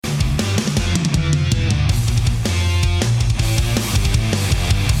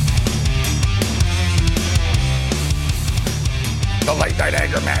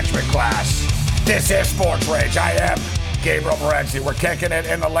Masterclass. This is Sports Rage. I am Gabriel Morency. We're kicking it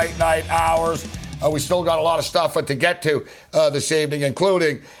in the late night hours. We still got a lot of stuff to get to this evening,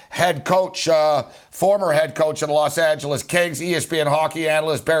 including head coach, former head coach of the Los Angeles Kings, ESPN hockey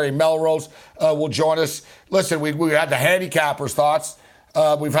analyst Barry Melrose will join us. Listen, we had the handicappers' thoughts.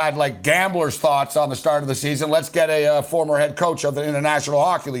 We've had like gamblers' thoughts on the start of the season. Let's get a former head coach of the International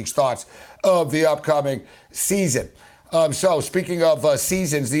Hockey League's thoughts of the upcoming season. So speaking of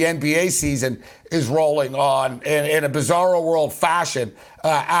seasons, the NBA season is rolling on in a bizarro world fashion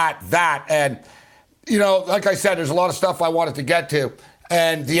at that. And, you know, like I said, there's a lot of stuff I wanted to get to.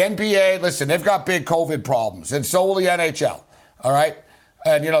 And the NBA, listen, they've got big COVID problems, and so will the NHL, all right?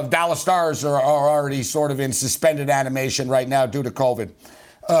 And, you know, the Dallas Stars are already sort of in suspended animation right now due to COVID.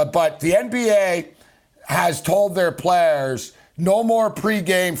 But the NBA has told their players no more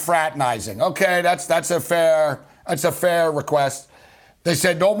pregame fraternizing. Okay, that's a fair request. They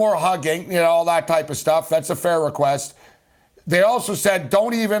said no more hugging, you know, all that type of stuff. That's a fair request. They also said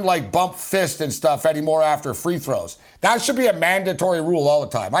don't even like bump fists and stuff anymore after free throws. That should be a mandatory rule all the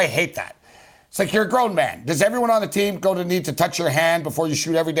time. I hate that. It's like you're a grown man. Does everyone on the team need to touch your hand before you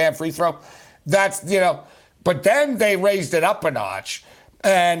shoot every damn free throw? That's, you know, but then they raised it up a notch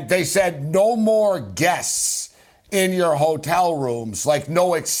and they said no more guests in your hotel rooms, like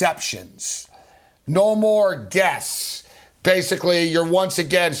no exceptions. No more guests. Basically, you're once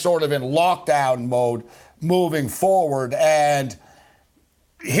again sort of in lockdown mode moving forward. And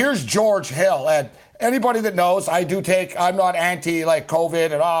here's George Hill. And anybody that knows, I'm not anti like COVID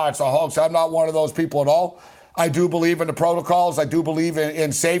and it's a hoax. I'm not one of those people at all. I do believe in the protocols. I do believe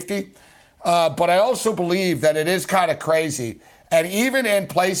in safety. But I also believe that it is kind of crazy. And even in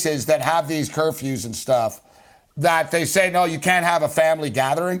places that have these curfews and stuff, that they say, no, you can't have a family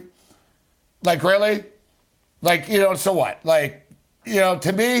gathering. Like, really? Like, you know, so what? Like, you know,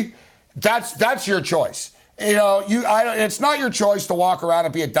 to me, that's your choice. You know, it's not your choice to walk around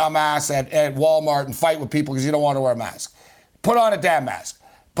and be a dumbass at Walmart and fight with people because you don't want to wear a mask. Put on a damn mask.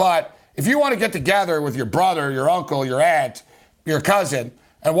 But if you want to get together with your brother, your uncle, your aunt, your cousin,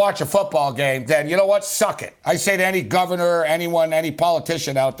 and watch a football game, then you know what? Suck it. I say to any governor, anyone, any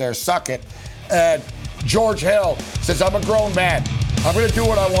politician out there, suck it. And George Hill says, I'm a grown man. I'm going to do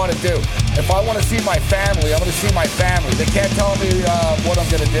what I want to do. If I want to see my family, I'm going to see my family. They can't tell me what I'm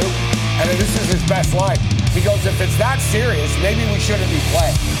going to do. And this is his best line. He goes, if it's that serious, maybe we shouldn't be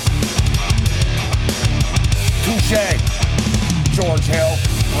playing. Touché. George Hill,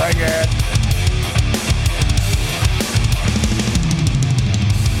 bring it.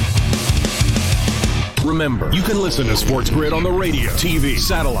 Remember, you can listen to Sports Grid on the radio, TV,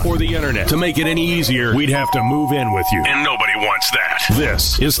 satellite, or the internet. To make it any easier, we'd have to move in with you. And nobody wants that.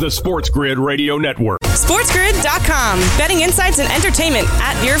 This is the Sports Grid Radio Network. SportsGrid.com. Betting insights and entertainment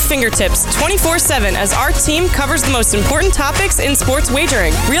at your fingertips 24/7 as our team covers the most important topics in sports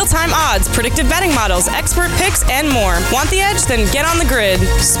wagering. Real-time odds, predictive betting models, expert picks, and more. Want the edge? Then get on the grid.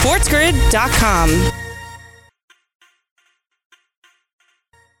 SportsGrid.com.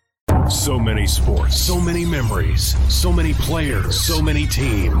 So many sports, so many memories, so many players, so many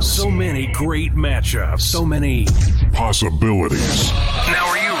teams, so many great matchups, so many possibilities. Now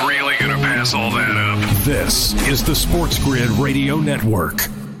are you really going to pass all that up? This is the Sports Grid Radio Network.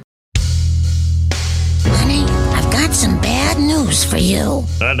 Honey, I've got some bad news for you.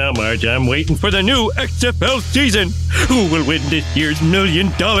 Now, Marge, I'm waiting for the new XFL season. Who will win this year's $1 million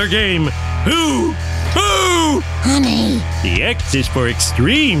game? Who? Who? Honey. The X is for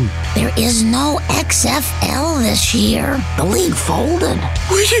extreme. There is no XFL this year. The league folded.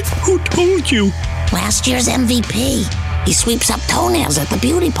 Wait, who told you? Last year's MVP. He sweeps up toenails at the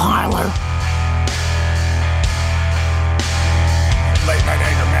beauty parlor. Late night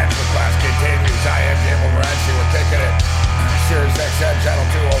anger masterclass continues. I am Gabriel Morency. We're kicking it. Sirius XM Channel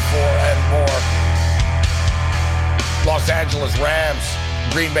 204 and more. Los Angeles Rams,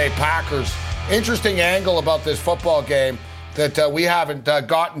 Green Bay Packers. Interesting angle about this football game that we haven't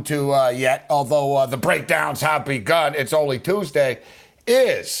gotten to yet, although the breakdowns have begun. It's only Tuesday,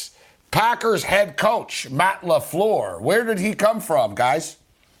 is Packers head coach Matt LaFleur. Where did he come from, guys?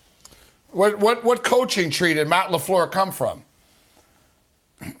 What coaching tree did Matt LaFleur come from?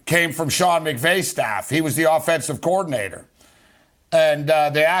 Came from Sean McVay's staff. He was the offensive coordinator. And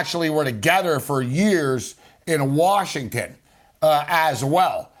they actually were together for years in Washington as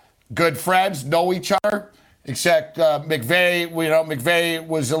well. Good friends, know each other, except McVay, McVay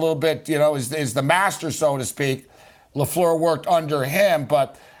was a little bit, is the master, so to speak. LaFleur worked under him,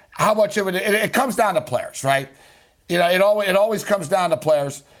 but how much of it comes down to players, right? It always comes down to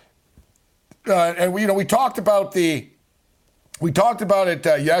players. And we talked about the We talked about it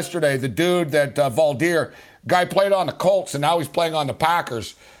yesterday. The dude that Valdir, guy played on the Colts, and now he's playing on the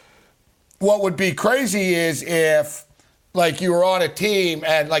Packers. What would be crazy is if, like, you were on a team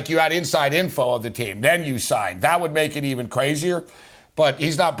and, like, you had inside info of the team, then you signed. That would make it even crazier. But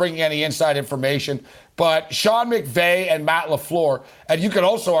he's not bringing any inside information. But Sean McVay and Matt LaFleur, and you could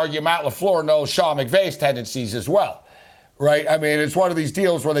also argue Matt LaFleur knows Sean McVay's tendencies as well, right? I mean, it's one of these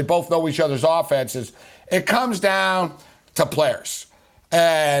deals where they both know each other's offenses. It comes down to players.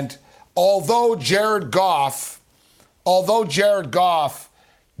 And although Jared Goff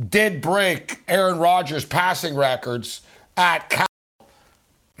did break Aaron Rodgers' passing records at Cal,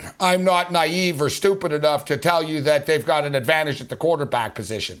 I'm not naive or stupid enough to tell you that they've got an advantage at the quarterback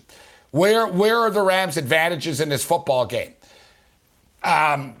position. Where are the Rams' advantages in this football game?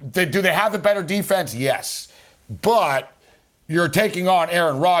 Do they have a better defense? Yes. But you're taking on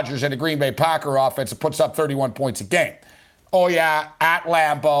Aaron Rodgers and the Green Bay Packer offense that puts up 31 points a game. Oh, yeah, at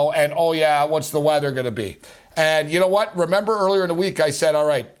Lambeau, and oh, yeah, what's the weather going to be? And you know what? Remember earlier in the week I said, all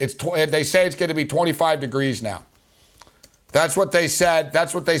right, they say it's going to be 25 degrees now. That's what they said.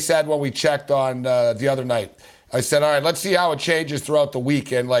 That's what they said when we checked on the other night. I said, all right, let's see how it changes throughout the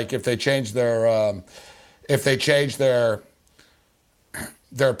week, and like if they change their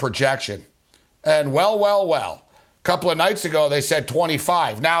projection. And well, a couple of nights ago they said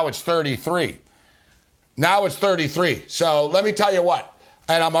 25. Now it's 33. So let me tell you what,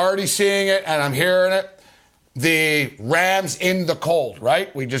 and I'm already seeing it and I'm hearing it. The Rams in the cold,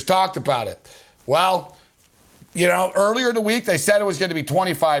 right? We just talked about it. Well, you know, earlier in the week, they said it was going to be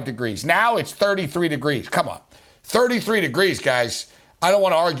 25 degrees. Now it's 33 degrees. Come on. 33 degrees, guys. I don't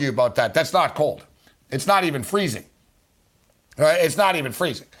want to argue about that. That's not cold. It's not even freezing. All right? It's not even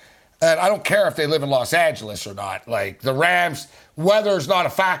freezing. And I don't care if they live in Los Angeles or not. Like, the Rams, weather's not a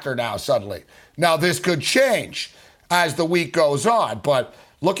factor now suddenly. Now, this could change as the week goes on. But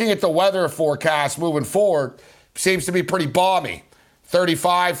looking at the weather forecast moving forward, seems to be pretty balmy.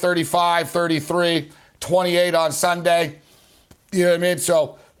 35, 33. 28 on Sunday. You know what I mean?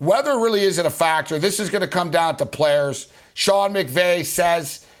 So weather really isn't a factor. This is going to come down to players. Sean McVay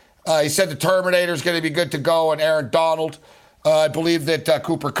says, he said the Terminator is going to be good to go, and Aaron Donald. I believe that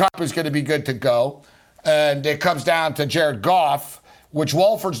Cooper Kupp is going to be good to go. And it comes down to Jared Goff, which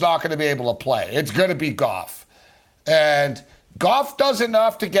Wolford's not going to be able to play. It's going to be Goff. And Goff does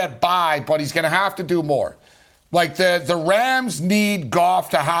enough to get by, but he's going to have to do more. Like, the Rams need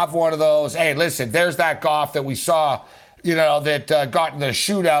Goff to have one of those, hey, listen, there's that Goff that we saw, you know, that got in the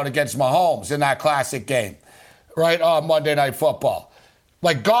shootout against Mahomes in that classic game, right, on Monday Night Football.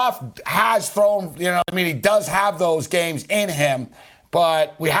 Like, Goff has thrown, you know, I mean, he does have those games in him,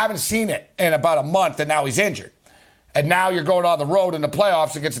 but we haven't seen it in about a month, and now he's injured. And now you're going on the road in the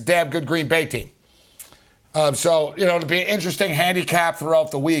playoffs against a damn good Green Bay team. So, you know, it'll be an interesting handicap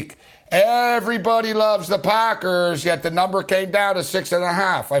throughout the week. Everybody loves the Packers, yet the number came down to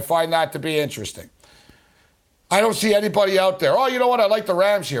 6.5. I find that to be interesting. I don't see anybody out there, oh, you know what, I like the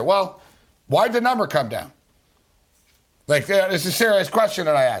Rams here. Well, why'd the number come down? Like, it's a serious question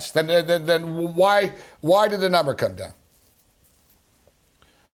that I asked. Then why did the number come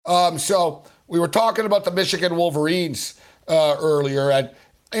down? So we were talking about the Michigan Wolverines earlier, and,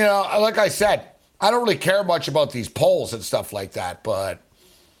 you know, like I said, I don't really care much about these polls and stuff like that, but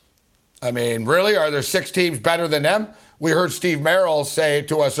I mean, really, are there 6 teams better than them? We heard Steve Merrill say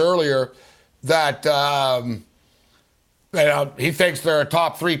to us earlier that you know, he thinks they're a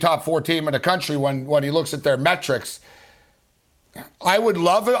top 3, top 4 team in the country when he looks at their metrics. I would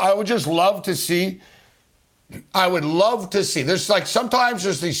love it. I would just love to see. There's like, sometimes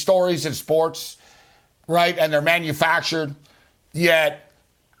there's these stories in sports, right? And they're manufactured. Yet,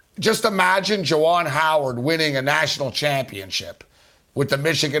 just imagine Juwan Howard winning a national championship with the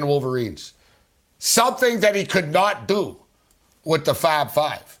Michigan Wolverines. Something that he could not do with the Fab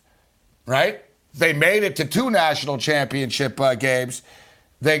Five, right? They made it to 2 national championship games.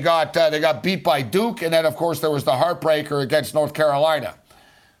 They got beat by Duke, and then, of course, there was the heartbreaker against North Carolina,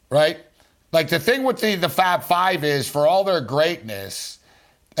 right? Like, the thing with the Fab Five is, for all their greatness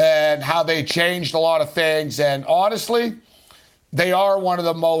and how they changed a lot of things, and honestly, they are one of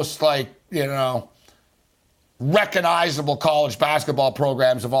the most, like, you know, recognizable college basketball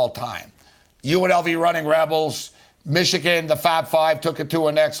programs of all time. UNLV running Rebels, Michigan, the Fab Five took it to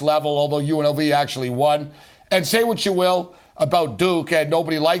a next level, although UNLV actually won. And say what you will about Duke, and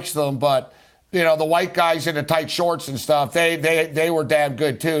nobody likes them, but, you know, the white guys in the tight shorts and stuff, they were damn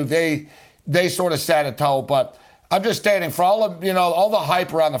good too. They sort of set a toe, but I'm just stating, for all of, you know, all the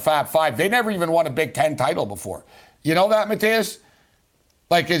hype around the Fab Five, they never even won a Big Ten title before. You know that, Matthias?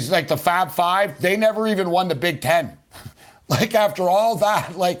 Like, it's like the Fab Five, they never even won the Big Ten. Like, after all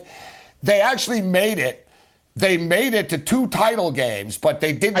that, like, they actually made it. They made it to 2 title games, but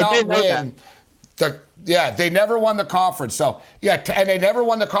they did not win. They never won the conference. So, and they never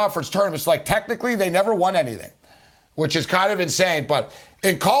won the conference tournaments. Like, technically, they never won anything, which is kind of insane. But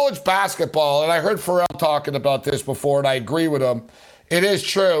in college basketball, and I heard Pharrell talking about this before, and I agree with him, it is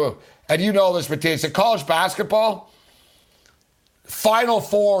true, and you know this, Matthias, in college basketball, Final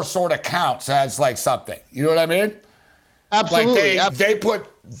Four sort of counts as like something. You know what I mean? Absolutely. Like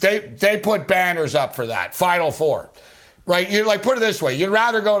they put banners up for that, Final Four. Right? You like, put it this way, you'd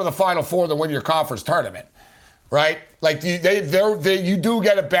rather go to the Final Four than win your conference tournament. Right? Like, you do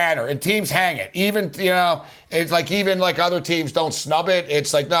get a banner, and teams hang it. Even, it's like, even like other teams don't snub it.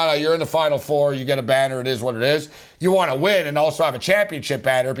 It's like, no, you're in the Final Four, you get a banner, it is what it is. You want to win and also have a championship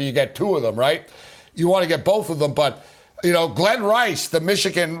banner, but you get 2 of them, right? You want to get both of them, but, Glenn Rice, the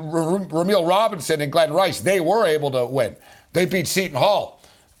Michigan, Ramil Robinson and Glenn Rice, they were able to win. They beat Seton Hall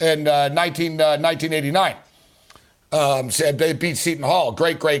in 1989. They beat Seton Hall.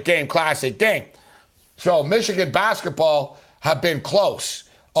 Great game, classic game. So Michigan basketball have been close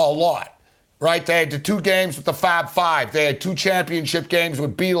a lot, right? They had the 2 games with the Fab Five. They had 2 championship games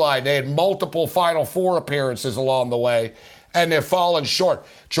with Beeline. They had multiple Final Four appearances along the way, and they've fallen short.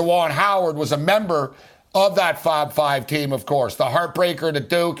 Juwan Howard was a member of that Fab Five team, of course. The heartbreaker to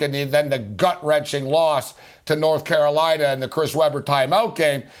Duke, and then the gut-wrenching loss to North Carolina in the Chris Webber timeout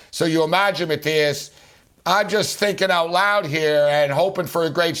game. So you imagine, Matthias, I'm just thinking out loud here and hoping for a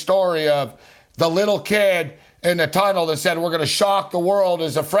great story of the little kid in the tunnel that said, we're going to shock the world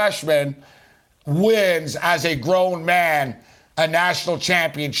as a freshman, wins as a grown man a national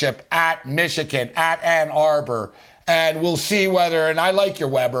championship at Michigan, at Ann Arbor. And we'll see whether, and I like your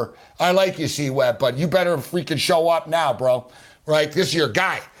Weber, I like you, C-Web, but you better freaking show up now, bro. Right? This is your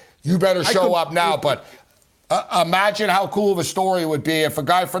guy. You better show up now. But imagine how cool of a story it would be if a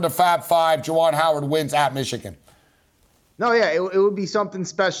guy from the Fab Five, Juwan Howard, wins at Michigan. No, yeah, it would be something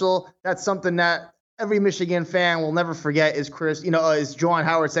special. That's something that every Michigan fan will never forget is Juwan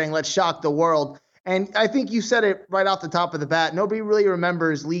Howard saying, let's shock the world. And I think you said it right off the top of the bat. Nobody really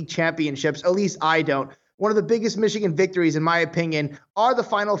remembers league championships. At least I don't. One of the biggest Michigan victories, in my opinion, are the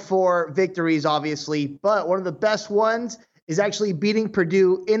Final Four victories, obviously. But one of the best ones is actually beating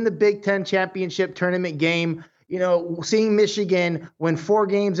Purdue in the Big Ten championship tournament game. Seeing Michigan win 4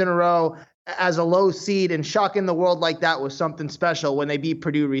 games in a row as a low seed and shocking the world like that was something special when they beat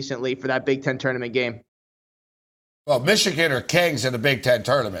Purdue recently for that Big Ten tournament game. Well, Michigan are kings in the Big Ten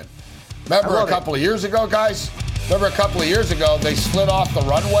tournament. Remember a couple of years ago, guys? They slid off the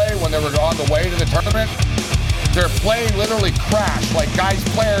runway when they were on the way to the tournament. Their plane literally crashed.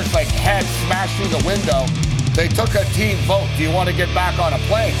 Players head smashed through the window. They took a team vote. Do you want to get back on a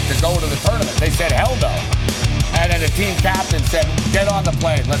plane to go to the tournament? They said, hell no. And then the team captain said, get on the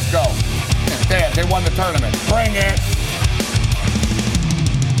plane. Let's go. Damn, they won the tournament. Bring it.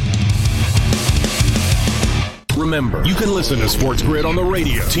 Remember, you can listen to Sports Grid on the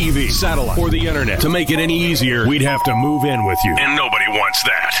radio, TV, satellite, or the internet. To make it any easier, we'd have to move in with you. And nobody wants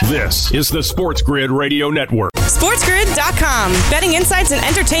that. This is the Sports Grid Radio Network. SportsGrid.com. Betting insights and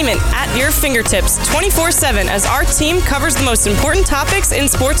entertainment at your fingertips 24/7 as our team covers the most important topics in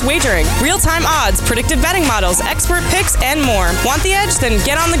sports wagering. Real-time odds, predictive betting models, expert picks, and more. Want the edge? Then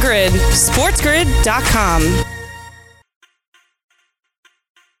get on the grid. SportsGrid.com.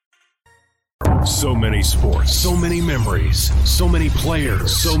 So many sports, so many memories, so many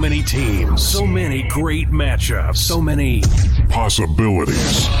players, so many teams, so many great matchups, so many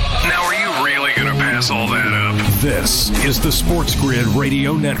possibilities. Now, are you really going to pass all that up? This is the Sports Grid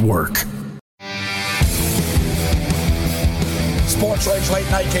Radio Network. Sports Rage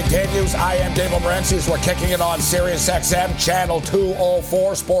Late Night continues. I am Gabriel Morency. We're kicking it on Sirius XM, Channel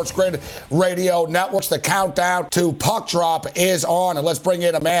 204, Sports Grid Radio Networks. The countdown to puck drop is on. And let's bring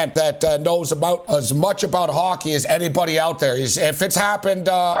in a man that knows about as much about hockey as anybody out there. If it's happened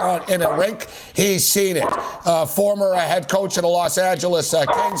in a rink, he's seen it. Former head coach of the Los Angeles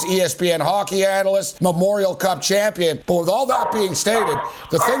Kings, ESPN hockey analyst, Memorial Cup champion. But with all that being stated,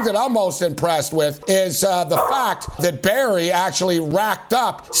 the thing that I'm most impressed with is the fact that Barry actually racked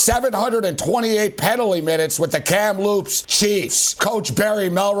up 728 penalty minutes with the Kamloops Chiefs. Coach Barry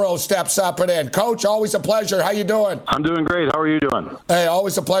Melrose steps up and in. Coach, always a pleasure. How you doing? I'm doing great. How are you doing? Hey,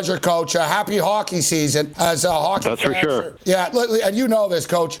 always a pleasure, Coach. Happy hockey season. As hockey That's for sure. Yeah, and you know this,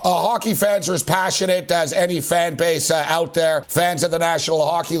 Coach. Hockey fans are as passionate as any fan base out there, fans of the National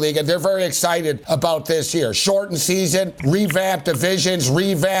Hockey League, and they're very excited about this year. Shortened season, revamped divisions,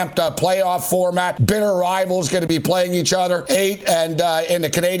 revamped playoff format, bitter rivals going to be playing each other. beat, and in the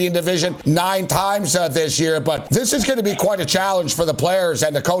Canadian division 9 times this year. But this is going to be quite a challenge for the players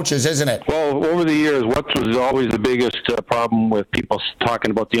and the coaches, isn't it? Well, over the years, what was always the biggest problem with people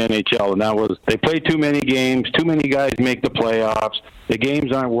talking about the NHL, and that was they play too many games, too many guys make the playoffs. The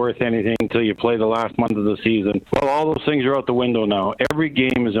games aren't worth anything until you play the last month of the season. Well, all those things are out the window now. Every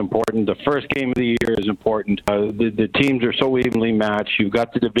game is important. The first game of the year is important. The teams are so evenly matched. You've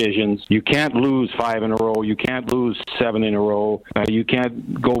got the divisions. You can't lose 5 in a row. You can't lose 7 in a row. You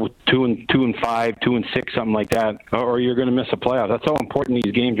can't go 2 and 5, 2 and 6, something like that, or you're going to miss a playoff. That's how important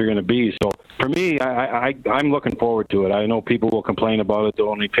these games are going to be. So for me, I'm looking forward to it. I know people will complain about it. There are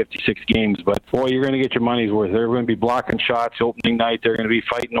only 56 games, but boy, you're going to get your money's worth. They're going to be blocking shots opening night. They're going to be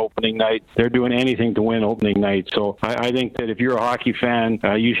fighting opening night. They're doing anything to win opening night. So I think that if you're a hockey fan,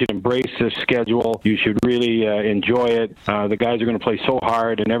 you should embrace this schedule. You should really enjoy it. The guys are going to play so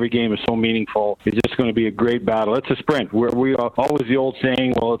hard, and every game is so meaningful. It's just going to be a great battle. It's a sprint. We always the old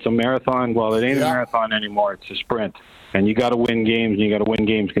saying, well, it's a marathon. Well, it ain't a marathon anymore. It's a sprint. And you got to win games, and you got to win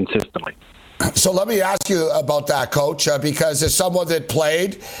games consistently. So let me ask you about that, Coach, because as someone that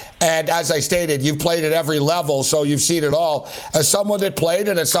played, and as I stated, you've played at every level, so you've seen it all. As someone that played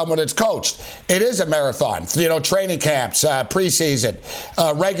and as someone that's coached, it is a marathon. Training camps, preseason,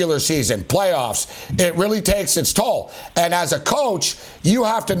 regular season, playoffs. It really takes its toll. And as a coach, you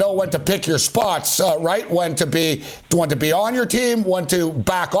have to know when to pick your spots, right? When to be on your team, when to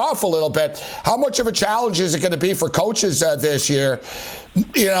back off a little bit. How much of a challenge is it going to be for coaches this year?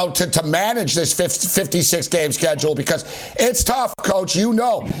 To manage this 56 game schedule, because it's tough, Coach.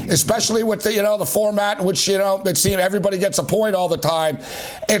 Especially with the format in which it seems everybody gets a point all the time.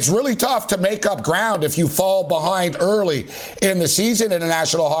 It's really tough to make up ground if you fall behind early in the season in the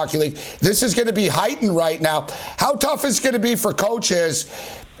National Hockey League. This is going to be heightened right now. How tough is it going to be for coaches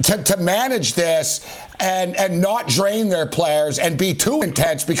to manage this and not drain their players and be too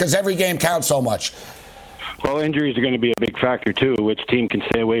intense because every game counts so much? Well, injuries are going to be a big factor, too. Which team can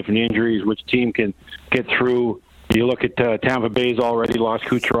stay away from the injuries? Which team can get through? You look at Tampa Bay's already lost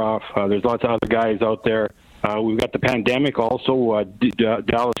Kucherov. There's lots of other guys out there. We've got the pandemic also.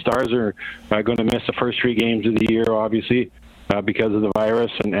 Dallas Stars are going to miss the first 3 games of the year, obviously, because of the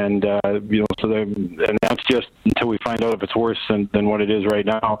virus. And that's just until we find out if it's worse than what it is right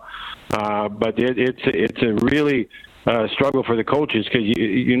now. But it's a really... struggle for the coaches, because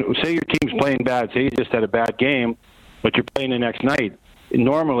say your team's playing bad, say you just had a bad game, but you're playing the next night.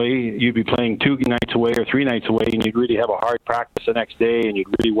 Normally, you'd be playing 2 nights away or 3 nights away, and you'd really have a hard practice the next day, and you'd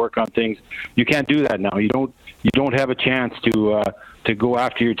really work on things. You can't do that now. You don't have a chance to go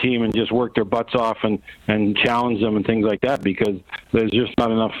after your team and just work their butts off and challenge them and things like that, because there's just not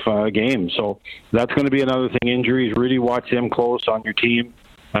enough games. So that's going to be another thing. Injuries, really watch them close on your team,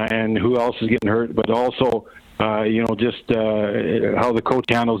 and who else is getting hurt, but also how the coach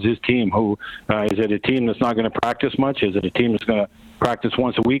handles his team. Is it a team that's not going to practice much? Is it a team that's going to practice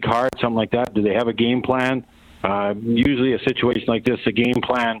once a week hard, something like that? Do they have a game plan? Usually a situation like this, a game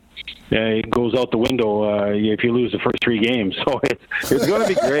plan goes out the window if you lose the first 3 games. So it's going to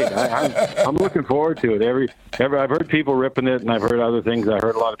be great. I'm looking forward to it. I've heard people ripping it, and I've heard other things. I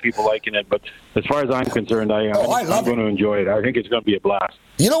heard a lot of people liking it. But as far as I'm concerned, I'm going to enjoy it. I think it's going to be a blast.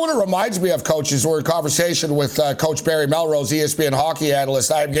 You know what it reminds me of, coaches? We're in conversation with Coach Barry Melrose, ESPN hockey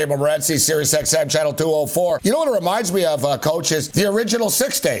analyst. I am Gabriel Morency, Sirius XM Channel 204. You know what it reminds me of, coaches? The original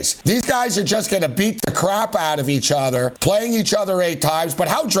 6 days. These guys are just going to beat the crap out of each other, playing each other 8 times. But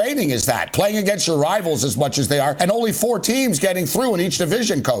how draining is that? Playing against your rivals as much as they are, and only 4 teams getting through in each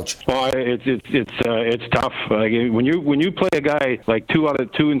division, Coach. Well, it's tough. When you play a guy like 2 out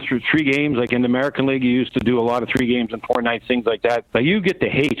of 2 and 3 games, like in the American League, you used to do a lot of 3 games in 4 nights, things like that. Like, you get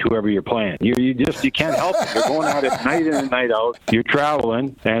to hate whoever you're playing. You can't help it. You're going out at night in and night out. You're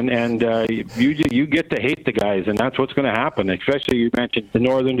traveling, and you get to hate the guys, and that's what's going to happen. Especially, you mentioned the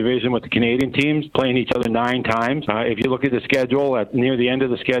Northern Division with the Canadian teams playing each other 9 times. If you look at the schedule, near the end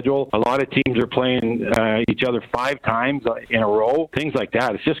of the schedule, a lot of teams are playing each other 5 times in a row. Things like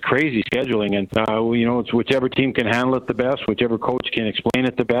that. It's just crazy scheduling, and it's whichever team can handle it the best, whichever coach can explain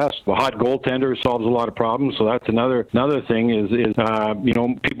it the best. The hot goaltender solves a lot of problems, so that's another thing. Is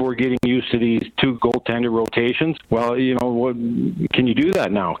people were getting used to these 2 goaltender rotations. Well, can you do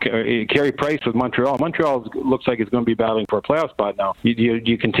that now? Carey Price with Montreal. Montreal looks like it's going to be battling for a playoff spot now. Do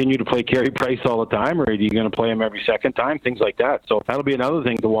you continue to play Carey Price all the time, or are you going to to play him every second time, things like that. So that'll be another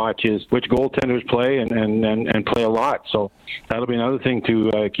thing to watch, is which goaltenders play and play a lot. So that'll be another thing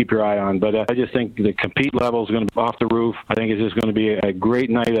to keep your eye on. But I just think the compete level is going to be off the roof. I think it's just going to be a great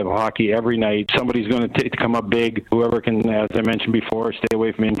night of hockey every night. Somebody's going to come up big. Whoever can, as I mentioned before, stay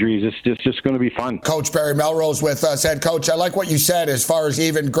away from injuries. It's just going to be fun. Coach Barry Melrose with us. Head coach, I like what you said as far as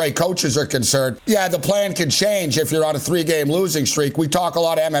even great coaches are concerned. Yeah, the plan can change if you're on a 3-game losing streak. We talk a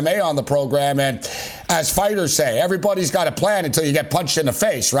lot of MMA on the program, and as fighters say, everybody's got a plan until you get punched in the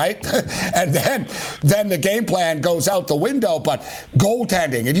face, right? And then the game plan goes out the window. But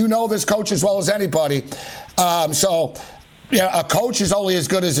goaltending, and you know this, coach, as well as anybody. A coach is only as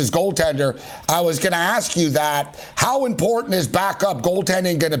good as his goaltender. I was going to ask you that. How important is backup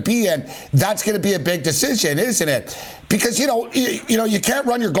goaltending going to be? And that's going to be a big decision, isn't it? Because, you can't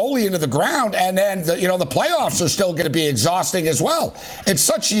run your goalie into the ground, and then, the playoffs are still going to be exhausting as well. It's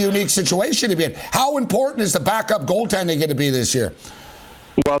such a unique situation to be in. How important is the backup goaltending going to be this year?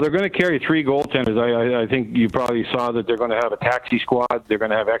 Well, they're going to carry 3 goaltenders. I think you probably saw that they're going to have a taxi squad. They're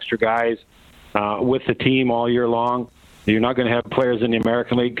going to have extra guys with the team all year long. You're not going to have players in the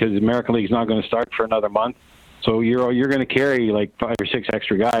American League because the American League is not going to start for another month. So you're going to carry like 5 or 6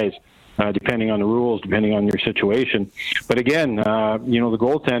 extra guys, depending on the rules, depending on your situation. But again, the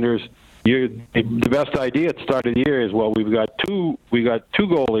goaltenders, the best idea at the start of the year is, well, we've got two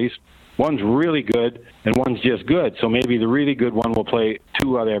goalies. One's really good and one's just good. So maybe the really good one will play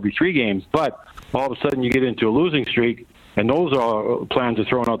 2 out of every 3 games. But all of a sudden you get into a losing streak, and those plans are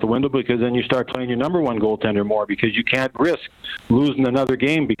thrown out the window, because then you start playing your number 1 goaltender more, because you can't risk losing another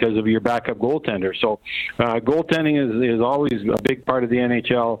game because of your backup goaltender. So goaltending is always a big part of the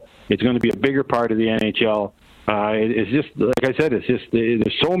NHL. It's going to be a bigger part of the NHL. It's just, like I said,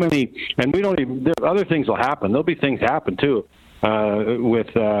 there's so many, and other things will happen. There'll be things happen too. With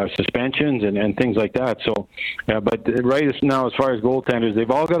suspensions and things like that. So, but right now, as far as goaltenders,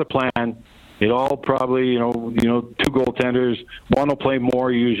 they've all got a plan. It all probably, 2 goaltenders. One will play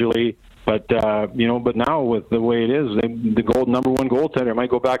more usually, but now with the way it is, the number 1 goaltender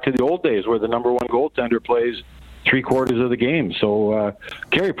might go back to the old days where the number 1 goaltender plays 3/4 of the game. So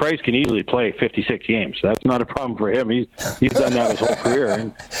Carey Price can easily play 56 games. That's not a problem for him. He's done that his whole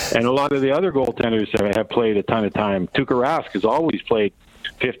career. And a lot of the other goaltenders have played a ton of time. Tuukka Rask has always played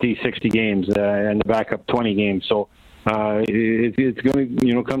 50, 60 games and the backup 20 games. So it's going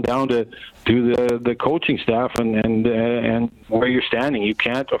to come down to the coaching staff and where you're standing. You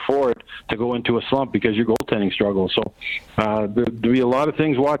can't afford to go into a slump because your goaltending struggles. So there'll be a lot of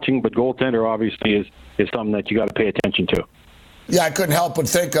things watching, but goaltender obviously is something that you got to pay attention to. Yeah, I couldn't help but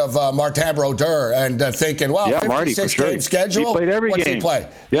think of Martin Brodeur and thinking, well, 56-game schedule. He played every What's game. He play?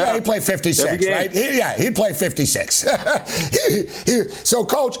 Yeah, he played 56, right? He played 56. So,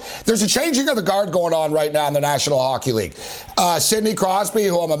 Coach, there's a changing of the guard going on right now in the National Hockey League. Sidney Crosby,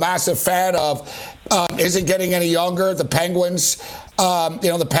 who I'm a massive fan of, isn't getting any younger. The Penguins,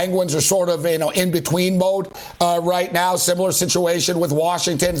 the Penguins are sort of, in between mode right now. Similar situation with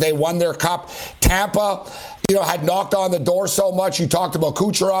Washington. They won their cup. Tampa, had knocked on the door so much. You talked about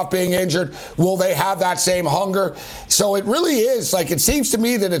Kucherov being injured. Will they have that same hunger? So it really is, it seems to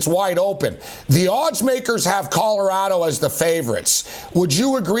me that it's wide open. The odds makers have Colorado as the favorites. Would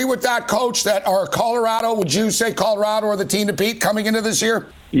you agree with that, Coach, would you say Colorado are the team to beat coming into this year?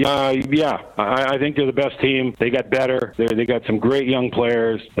 Yeah. I think they're the best team. They got better. They got some great young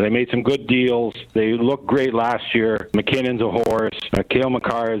players. They made some good deals. They looked great last year. McKinnon's a horse. Cale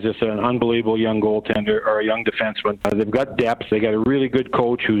Makar is just an unbelievable young goaltender, or a young defenseman. They've got depth. They got a really good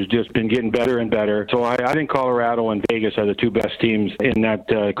coach who's just been getting better and better. So I think Colorado and Vegas are the 2 best teams in that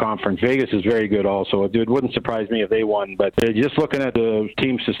conference. Vegas is very good also. It wouldn't surprise me if they won. But just looking at the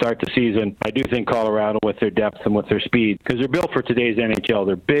teams to start the season, I do think Colorado, with their depth and with their speed, because they're built for today's NHL.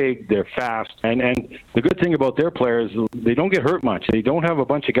 They're big, they're fast, and the good thing about their players, they don't get hurt much. They don't have a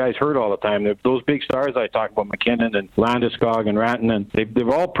bunch of guys hurt all the time. Those big stars I talk about, McKinnon and Landeskog and Rantanen,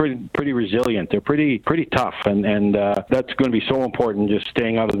 they're all pretty resilient. They're pretty tough, and that's going to be so important, just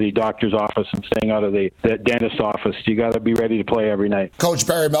staying out of the doctor's office and staying out of the dentist's office. You got to be ready to play every night. Coach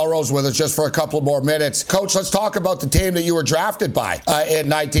Barry Melrose with us just for a couple more minutes. Coach, let's talk about the team that you were drafted by in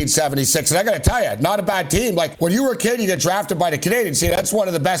 1976. And I got to tell you, not a bad team. When you were a kid, you get drafted by the Canadiens. See, that's one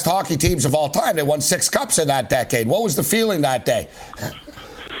of the best hockey teams of all time. They won 6 cups in that decade. What was the feeling that day?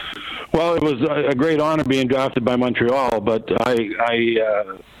 Well, it was a great honor being drafted by Montreal, but I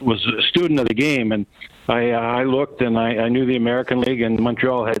was a student of the game, and I looked and I knew the American League, and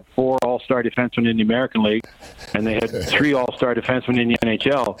Montreal had 4 All all-star defensemen in the American League, and they had 3 all-star defensemen in the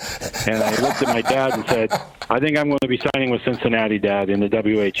NHL. And I looked at my dad and said, I think I'm going to be signing with Cincinnati, Dad, in the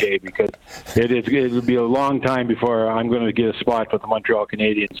WHA, because it'll be a long time before I'm going to get a spot with the Montreal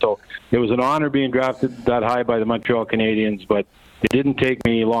Canadiens. So it was an honor being drafted that high by the Montreal Canadiens, but it didn't take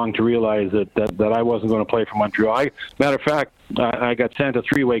me long to realize that I wasn't going to play for Montreal. Matter of fact, I got sent a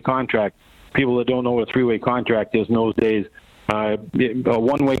 3-way contract. People that don't know what a 3-way contract is in those days, a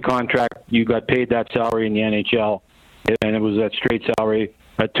 1-way contract, you got paid that salary in the NHL, and it was that straight salary.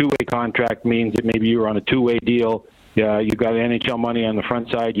 A 2-way contract means that maybe you were on a 2-way deal. You got NHL money on the front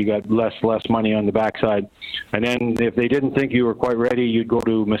side, you got less money on the back side. And then if they didn't think you were quite ready, you'd go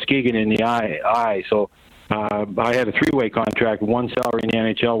to Muskegon in the I. So I had a 3-way contract, 1 salary in the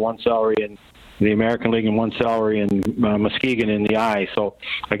NHL, 1 salary in the American League, and 1 salary in Muskegon in the I. So,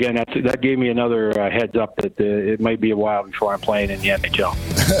 again, that gave me another heads up that it might be a while before I'm playing in the NHL.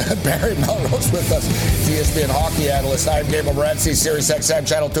 Barry Melrose with us, ESPN hockey analyst. I'm Gabriel Morency, Sirius XM,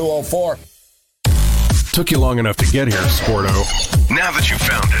 Channel 204. Took you long enough to get here, Sporto. Now that you've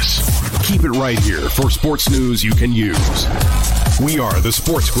found us, keep it right here for sports news you can use. We are the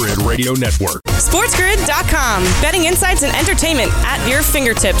Sports Grid Radio Network. SportsGrid.com. Betting insights and entertainment at your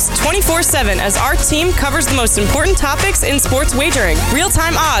fingertips 24/7 as our team covers the most important topics in sports wagering.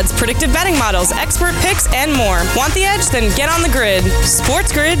 Real-time odds, predictive betting models, expert picks, and more. Want the edge? Then get on the grid.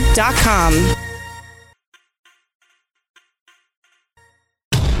 SportsGrid.com.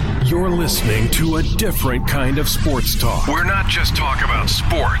 You're listening to a different kind of sports talk. We're not just talk about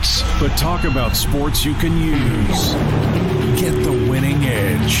sports, but talk about sports you can use. Get the winning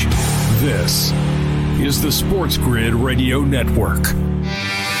edge. This is the Sports Grid Radio Network.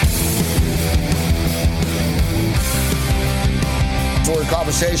 We're in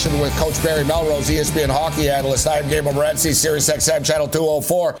conversation with Coach Barry Melrose, ESPN hockey analyst. I'm Gabriel Morency, Sirius XM, Channel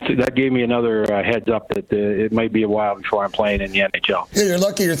 204. That gave me another heads up that it might be a while before I'm playing in the NHL. You're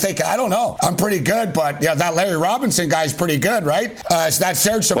looking, you're thinking, I don't know. I'm pretty good, but yeah, that Larry Robinson guy's pretty good, right? That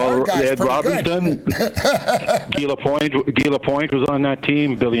Serge Savard guy's pretty Robinson, good. Gila Point was on that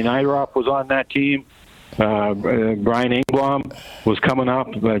team. Billy Nyrop was on that team. Brian Engblom was coming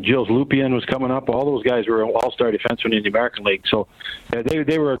up. Gilles Lupien was coming up. All those guys were all-star defensemen in the American League. So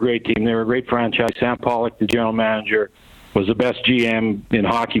they were a great team. They were a great franchise. Sam Pollock, the general manager, was the best GM in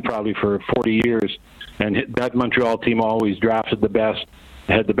hockey probably for 40 years. And that Montreal team always drafted the best,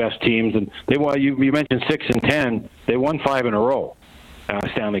 had the best teams. And they won. You mentioned 6 and 10. They won 5 in a row.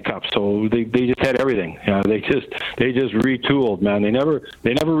 Stanley Cup. So they just had everything. They just retooled, man. They never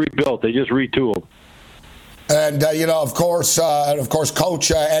rebuilt. They just retooled. And, of course,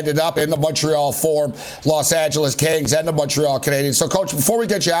 Coach ended up in the Montreal Forum, Los Angeles Kings, and the Montreal Canadiens. So, Coach, before we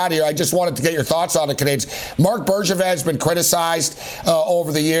get you out of here, I just wanted to get your thoughts on the Canadiens. Marc Bergevin has been criticized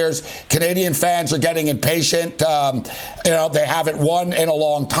over the years. Canadian fans are getting impatient. They haven't won in a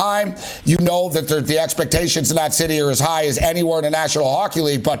long time. You know that the expectations in that city are as high as anywhere in the National Hockey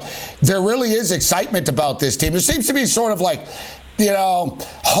League. But there really is excitement about this team. There seems to be sort of like,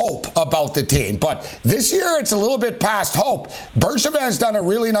 hope about the team. But this year, it's a little bit past hope. Bergevin's done a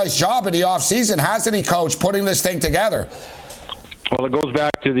really nice job in the offseason, hasn't he, Coach, putting this thing together? Well, it goes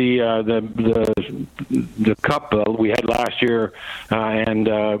back to the cup we had last year, and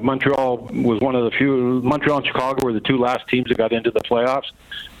Montreal was one of the few. Montreal and Chicago were the 2 last teams that got into the playoffs.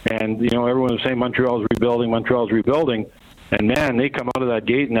 And, everyone was saying Montreal's rebuilding. And, man, they come out of that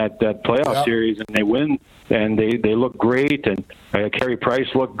gate in that playoff series, and they win, and they look great. And Carey Price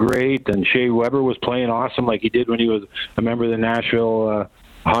looked great, and Shea Weber was playing awesome like he did when he was a member of the Nashville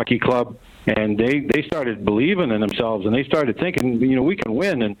Hockey Club. And they started believing in themselves, and they started thinking, we can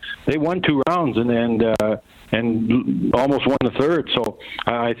win. And they won 2 rounds and almost won the third. So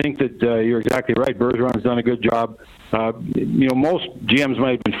I think that you're exactly right. Bergeron's done a good job. Most GMs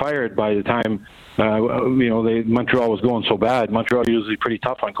might have been fired by the time Montreal was going so bad. Montreal usually pretty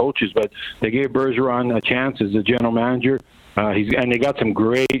tough on coaches, but they gave Bergeron a chance as a general manager. And they got some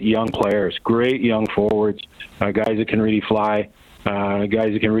great young players, great young forwards, guys that can really fly.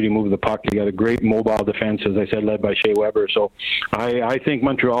 Guys that can really move the puck. They got a great mobile defense, as I said, led by Shea Weber. So I think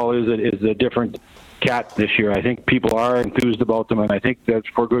Montreal is a different cat this year. I think people are enthused about them, and I think that's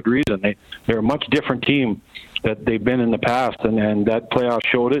for good reason. They're a much different team that they've been in the past, and that playoff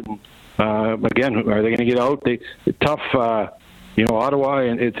showed it. And, again, are they going to get out? Ottawa,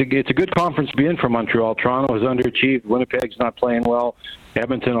 and it's a good conference to be in for Montreal. Toronto has underachieved. Winnipeg's not playing well.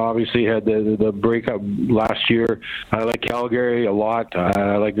 Edmonton obviously had the breakup last year. I like Calgary a lot.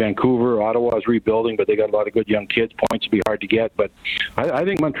 I like Vancouver. Ottawa's rebuilding, but they got a lot of good young kids. Points will be hard to get, but I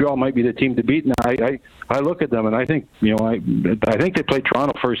think Montreal might be the team to beat. And I look at them, and I think I think they play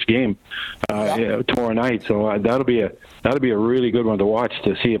Toronto first game tomorrow night. So that'll be a really good one to watch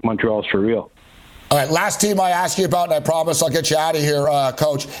to see if Montreal's for real. All right, last team I ask you about, and I promise I'll get you out of here,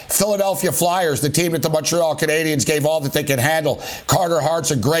 Coach. Philadelphia Flyers, the team that the Montreal Canadiens gave all that they can handle. Carter Hart's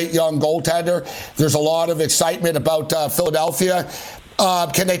a great young goaltender. There's a lot of excitement about Philadelphia.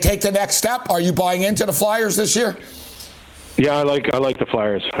 Can they take the next step? Are you buying into the Flyers this year? Yeah, I like the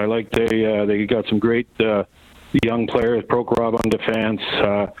Flyers. I like they got some great young players. Prokhorov on defense.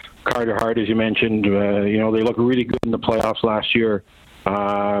 Carter Hart, as you mentioned, they look really good in the playoffs last year.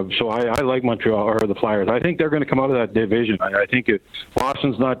 So I like Montreal or the Flyers. I think they're going to come out of that division. I think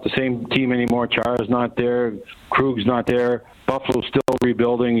Boston's not the same team anymore. Chara's not there. Krug's not there. Buffalo's still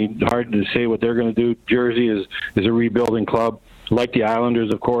rebuilding. Hard to say what they're going to do. Jersey is a rebuilding club. I like the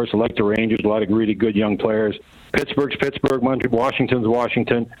Islanders, of course. I like the Rangers. A lot of really good young players. Pittsburgh's Pittsburgh. Washington's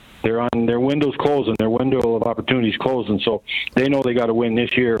Washington. They're on their window's closing. Their window of opportunity's closing. So they know they got to win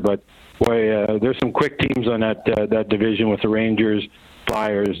this year. But boy, there's some quick teams on that division with the Rangers,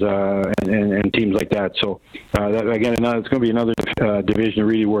 Flyers, and teams like that. So it's going to be another division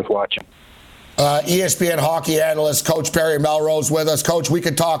really worth watching. ESPN hockey analyst Coach Barry Melrose with us. Coach, we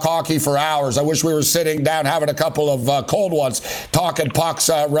could talk hockey for hours. I wish we were sitting down having a couple of cold ones talking pucks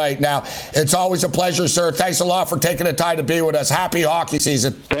right now. It's always a pleasure, sir. Thanks a lot for taking the time to be with us. Happy hockey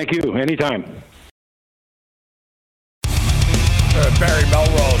season. Thank you. Anytime. Barry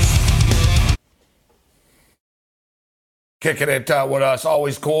Melrose kicking it with us.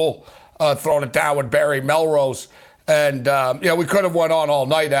 Always cool throwing it down with Barry Melrose. And, we could have went on all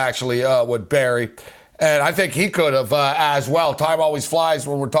night, actually, with Barry. And I think he could have as well. Time always flies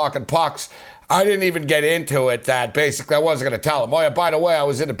when we're talking pucks. I didn't even get into it that basically I wasn't going to tell him. Oh, yeah, by the way, I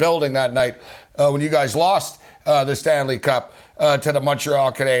was in the building that night when you guys lost the Stanley Cup to the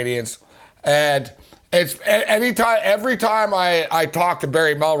Montreal Canadiens. And it's every time I talk to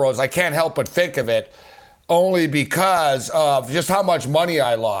Barry Melrose, I can't help but think of it only because of just how much money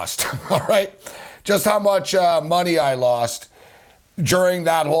I lost, all right? Just how much money I lost during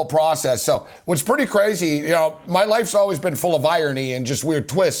that whole process. So what's pretty crazy, my life's always been full of irony and just weird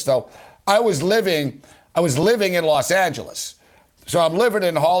twists. So I was living in Los Angeles. So I'm living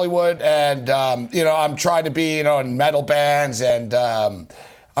in Hollywood and, I'm trying to be, in metal bands and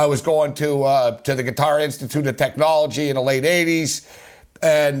I was going to the Guitar Institute of Technology in the late 80s.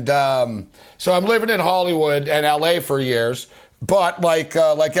 And so I'm living in Hollywood and LA for years. But like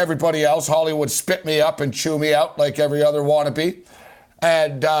everybody else, Hollywood spit me up and chew me out like every other wannabe.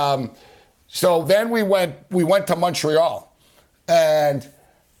 And so then we went to Montreal. And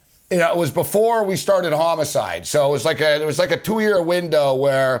it was before we started Homicide. So it was like a 2-year window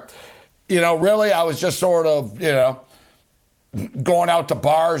where, really I was just sort of, going out to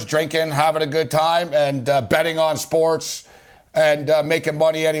bars, drinking, having a good time, and betting on sports and making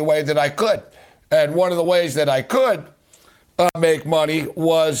money any way that I could. And one of the ways that I could make money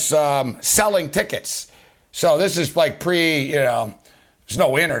was selling tickets. So this is like there's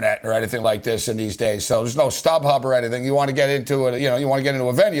no internet or anything like this in these days. So there's no StubHub or anything. You want to get into it, you want to get into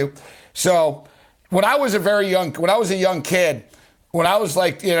a venue. So when I was a young kid, when I was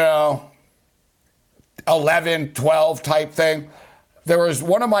like, 11, 12 type thing, there was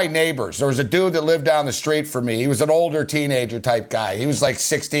one of my neighbors. There was a dude that lived down the street from me. He was an older teenager type guy. He was like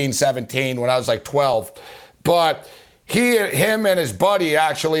 16, 17 when I was like 12. But him and his buddy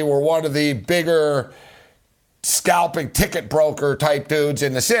actually were one of the bigger scalping ticket broker type dudes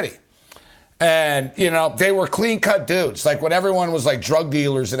in the city. And, they were clean-cut dudes. Like when everyone was like drug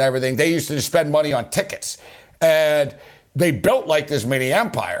dealers and everything, they used to just spend money on tickets. And they built like this mini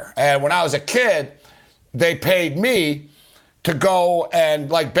empire. And when I was a kid, they paid me to go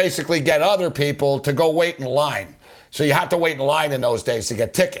and like basically get other people to go wait in line. So you had to wait in line in those days to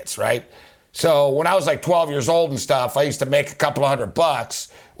get tickets, right? So when I was like 12 years old and stuff, I used to make a couple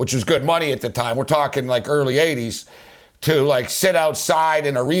 $100, which was good money at the time. We're talking like early 80s, to like sit outside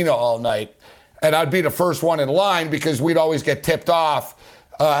an arena all night. And I'd be the first one in line because we'd always get tipped off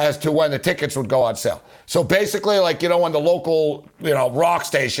as to when the tickets would go on sale. So basically like, when the local, rock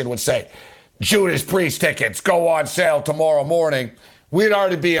station would say, Judas Priest tickets go on sale tomorrow morning, we'd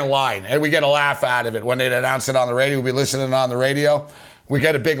already be in line. And we get a laugh out of it when they'd announce it on the radio. We'd be listening on the radio. We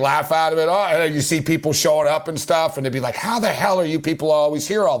get a big laugh out of it. Oh, and you see people showing up and stuff, and they'd be like, how the hell are you people always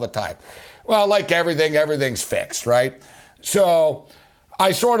here all the time? Well, like everything, everything's fixed, right? So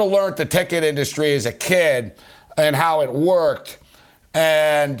I sort of learned the ticket industry as a kid and how it worked.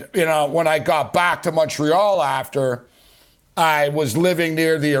 And, when I got back to Montreal after, I was living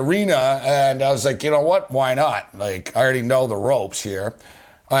near the arena, and I was like, you know what? Why not? Like, I already know the ropes here.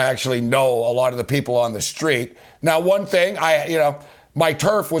 I actually know a lot of the people on the street. Now, one thing, my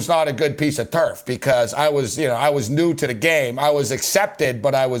turf was not a good piece of turf because I was new to the game. I was accepted,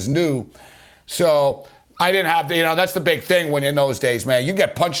 but I was new. So I didn't have that's the big thing when in those days, man, you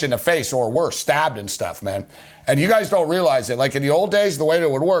get punched in the face or worse, stabbed and stuff, man. And you guys don't realize it. Like in the old days, the way that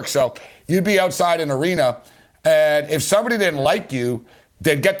it would work. So you'd be outside an arena, and if somebody didn't like you,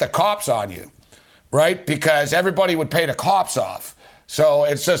 they'd get the cops on you, right? Because everybody would pay the cops off. So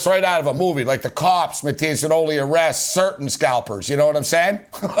it's just right out of a movie. Like the cops, Matthias, would only arrest certain scalpers. You know what I'm saying?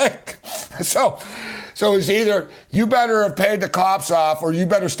 So it's either you better have paid the cops off or you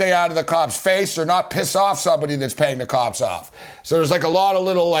better stay out of the cops' face or not piss off somebody that's paying the cops off. So there's like a lot of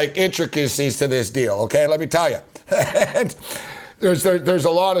little like intricacies to this deal, okay? Let me tell you. And there's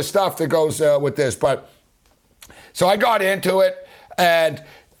a lot of stuff that goes with this. But so I got into it, and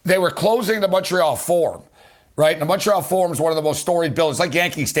they were closing the Montreal Forum. Right? And the Montreal Forum is one of the most storied buildings, like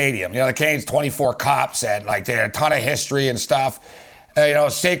Yankee Stadium. The Canadiens, 24 cups, and like they had a ton of history and stuff.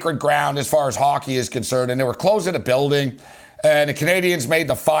 Sacred ground as far as hockey is concerned. And they were closing the building, and the Canadiens made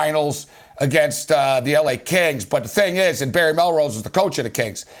the finals against the LA Kings. But the thing is, and Barry Melrose was the coach of the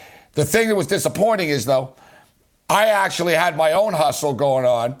Kings. The thing that was disappointing is, though, I actually had my own hustle going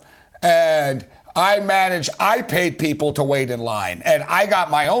on, and I paid people to wait in line, and I got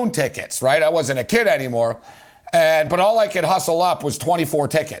my own tickets, right? I wasn't a kid anymore. But all I could hustle up was 24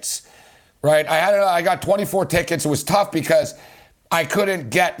 tickets, right? I got 24 tickets. It was tough because I couldn't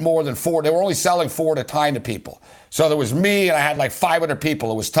get more than 4. They were only selling 4 at a time to people. So there was me, and I had like 500 people.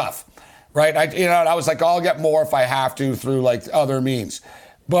 It was tough, right? I was like, I'll get more if I have to through like other means.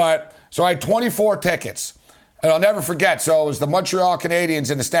 But so I had 24 tickets, and I'll never forget. So it was the Montreal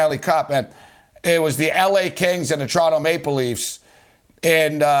Canadiens in the Stanley Cup, and it was the LA Kings and the Toronto Maple Leafs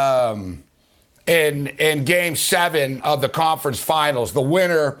in Game 7 of the conference finals. The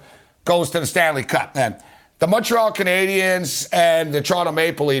winner goes to the Stanley Cup. And the Montreal Canadiens and the Toronto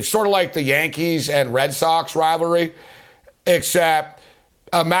Maple Leafs, sort of like the Yankees and Red Sox rivalry, except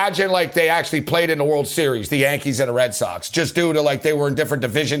imagine like they actually played in the World Series, the Yankees and the Red Sox, just due to like they were in different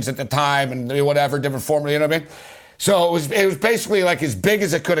divisions at the time and whatever, different formula, you know what I mean? So it was basically like as big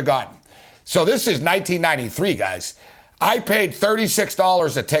as it could have gotten. So this is 1993, guys. I paid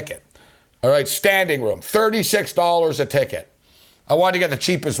 $36 a ticket. All right, standing room, $36 a ticket. I wanted to get the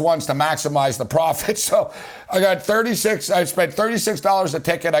cheapest ones to maximize the profit. So I spent $36 a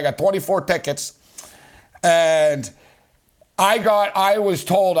ticket. I got 24 tickets. And I was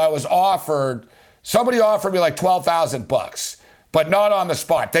told somebody offered me like $12,000, but not on the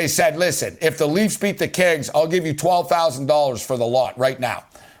spot. They said, listen, if the Leafs beat the Kings, I'll give you $12,000 for the lot right now,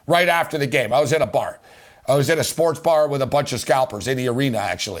 right after the game. I was in a bar. I was in a sports bar with a bunch of scalpers in the arena,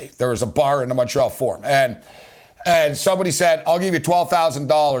 actually. There was a bar in the Montreal Forum. And somebody said, I'll give you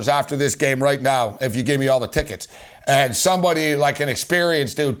 $12,000 after this game right now if you give me all the tickets. And somebody, like an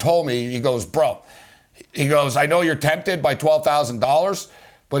experienced dude, told me, he goes, bro, I know you're tempted by $12,000,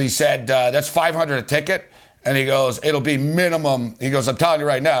 but he said, that's $500 a ticket. And he goes, it'll be minimum. He goes, I'm telling you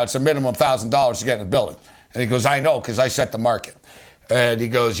right now, it's a minimum $1,000 to get in the building. And he goes, I know, because I set the market. And he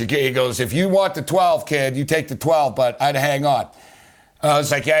goes, if you want the 12, kid, you take the 12, but I'd hang on. I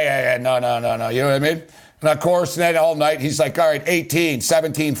was like, yeah, no. You know what I mean? And of course, then all night, he's like, all right, 18,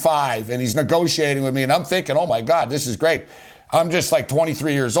 17, 5. And he's negotiating with me. And I'm thinking, oh my God, this is great. I'm just like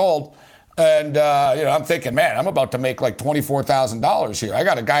 23 years old. And, I'm thinking, man, I'm about to make like $24,000 here. I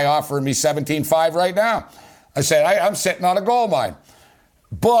got a guy offering me 17.5 right now. I said, I'm sitting on a gold mine.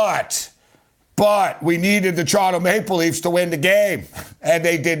 But we needed the Toronto Maple Leafs to win the game, and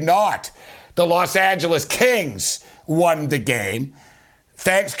they did not. The Los Angeles Kings won the game.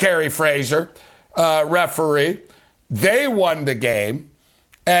 Thanks, Kerry Fraser, referee. They won the game,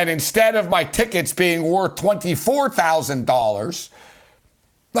 and instead of my tickets being worth $24,000,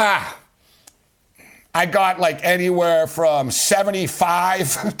 I got like anywhere from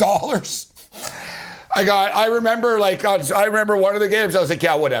 $75. I remember one of the games, I was like,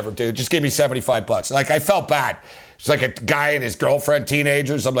 yeah, whatever, dude. Just give me $75. Like, I felt bad. It's like a guy and his girlfriend,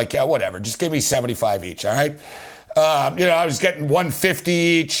 teenagers. I'm like, yeah, whatever. Just give me 75 each, all right? I was getting 150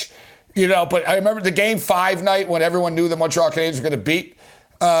 each, but I remember the Game 5 night when everyone knew the Montreal Canadiens were going to beat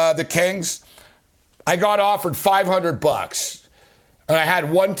the Kings. I got offered $500, and I had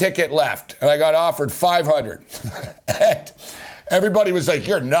one ticket left, and I got offered $500. Everybody was like,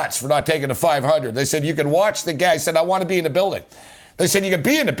 you're nuts for not taking the 500. They said, you can watch the game. I said, I want to be in the building. They said, you can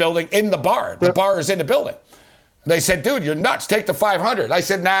be in the building in the bar. The bar is in the building. They said, dude, you're nuts. Take the 500. I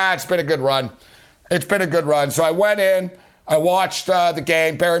said, nah, it's been a good run. It's been a good run. So I went in. I watched the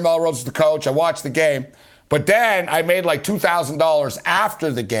game. Barry Melrose is the coach. I watched the game. But then I made like $2,000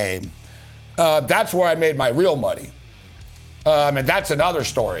 after the game. That's where I made my real money. And that's another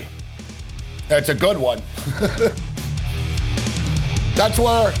story. That's a good one. That's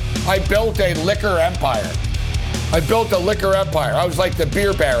where I built a liquor empire. I built a liquor empire. I was like the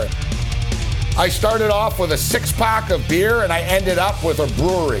beer baron. I started off with a 6-pack of beer, and I ended up with a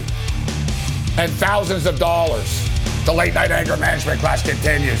brewery and thousands of dollars. The late night anger management class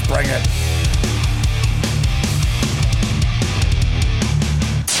continues. Bring it.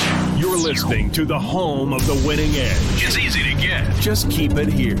 You're listening to the home of the winning edge. It's easy to get. Just keep it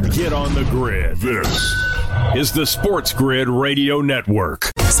here. Get on the grid. This is the Sports Grid Radio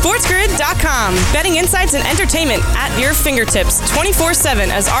Network. SportsGrid.com. Betting insights and entertainment at your fingertips 24/7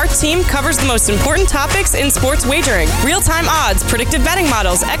 as our team covers the most important topics in sports wagering. Real-time odds, predictive betting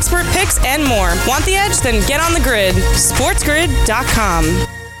models, expert picks, and more. Want the edge? Then get on the grid. SportsGrid.com.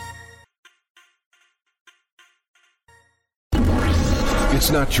 It's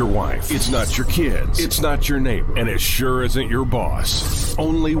not your wife. It's not your kids. It's not your neighbor. And it sure isn't your boss.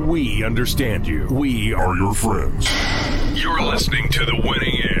 Only we understand you. We are your friends. You're listening to The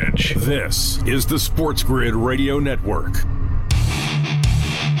Winning Edge. This is the Sports Grid Radio Network.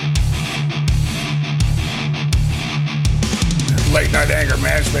 Late night anger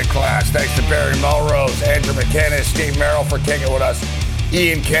management class. Thanks to Barry Melrose, Andrew McKinnis, Steve Merrill for kicking with us,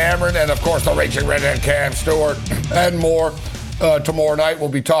 Ian Cameron, and of course the raging redhead Cam Stewart, and more. Tomorrow night we'll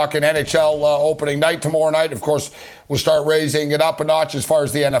be talking NHL opening night tomorrow night. Of course, we'll start raising it up a notch as far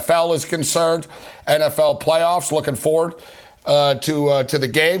as the NFL is concerned. NFL playoffs. Looking forward to the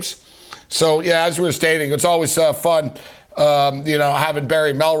games. So yeah, as we were stating, it's always fun, having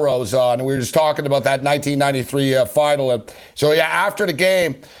Barry Melrose on. We were just talking about that 1993 final. So yeah, after the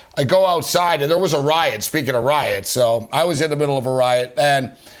game, I go outside and there was a riot. Speaking of riots, so I was in the middle of a riot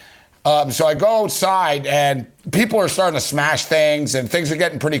and. So I go outside and people are starting to smash things and things are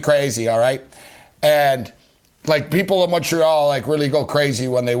getting pretty crazy, all right? And like people in Montreal like really go crazy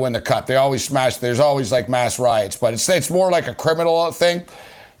when they win the cup. They always smash, there's always like mass riots, but it's more like a criminal thing.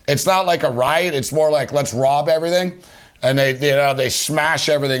 It's not like a riot, it's more like let's rob everything. And they smash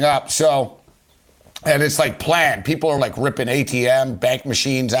everything up. So, and it's like planned. People are like ripping ATM, bank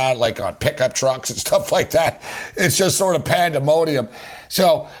machines out like on pickup trucks and stuff like that. It's just sort of pandemonium.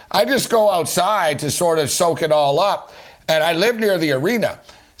 So I just go outside to sort of soak it all up. And I live near the arena.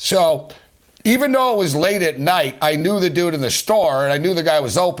 So even though it was late at night, I knew the dude in the store and I knew the guy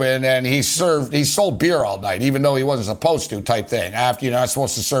was open and he sold beer all night, even though he wasn't supposed to type thing. After, you're not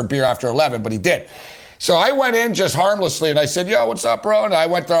supposed to serve beer after 11, but he did. So I went in just harmlessly and I said, yo, what's up, bro? And I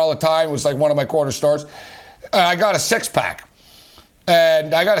went there all the time. It was like one of my corner stores. I got a 6-pack.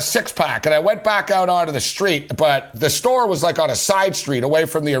 And I got a 6-pack and I went back out onto the street, but the store was like on a side street away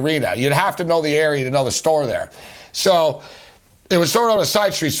from the arena. You'd have to know the area to know the store there. So it was sort of on a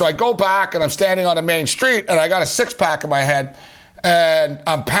side street. So I go back and I'm standing on the main street and I got a 6-pack in my head and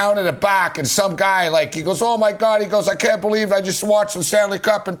I'm pounding it back and some guy he goes, oh my God, he goes, I can't believe I just watched the Stanley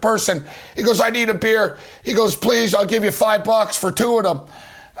Cup in person. He goes, I need a beer. He goes, please, I'll give you $5 for 2 of them.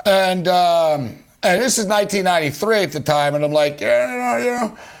 And this is 1993 at the time, and I'm like,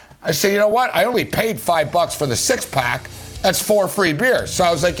 yeah. I said, you know what? I only paid $5 for the 6-pack. That's 4 free beers. So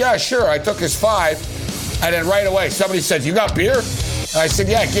I was like, yeah, sure. I took his 5, and then right away somebody said, you got beer? And I said,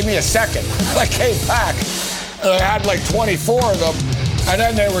 yeah, give me a second. I came back, and I had like 24 of them, and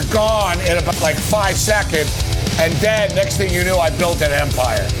then they were gone in about like 5 seconds. And then next thing you knew, I built an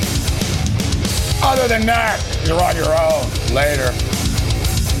empire. Other than that, you're on your own. Later.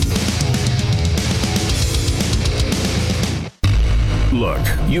 Look,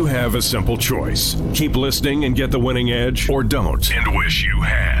 you have a simple choice. Keep listening and get the winning edge, or don't and wish you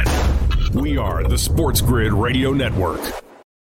had. We are the Sports Grid Radio Network.